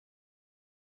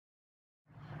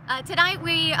Tonight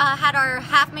we had our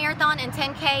half marathon and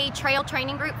 10K trail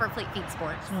training group for Fleet Feet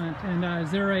Sports. Excellent. And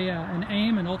is there an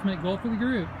aim, an ultimate goal for the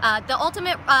group? The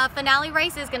ultimate finale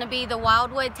race is going to be the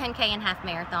Wildwood 10K and half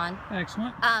marathon.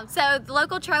 Excellent. So the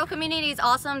local trail community is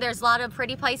awesome. There's a lot of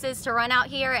pretty places to run out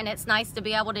here, and it's nice to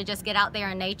be able to just get out there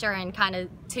in nature and kind of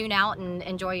tune out and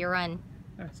enjoy your run.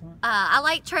 Excellent. I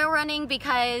like trail running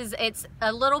because it's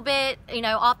a little bit,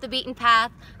 off the beaten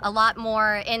path, a lot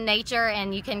more in nature,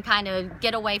 and you can kind of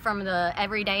get away from the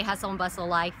everyday hustle and bustle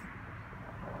life.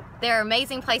 There are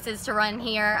amazing places to run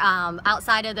here.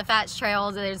 Outside of the Fats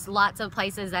trails, there's lots of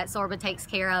places that Sorba takes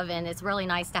care of, and it's really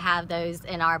nice to have those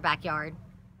in our backyard.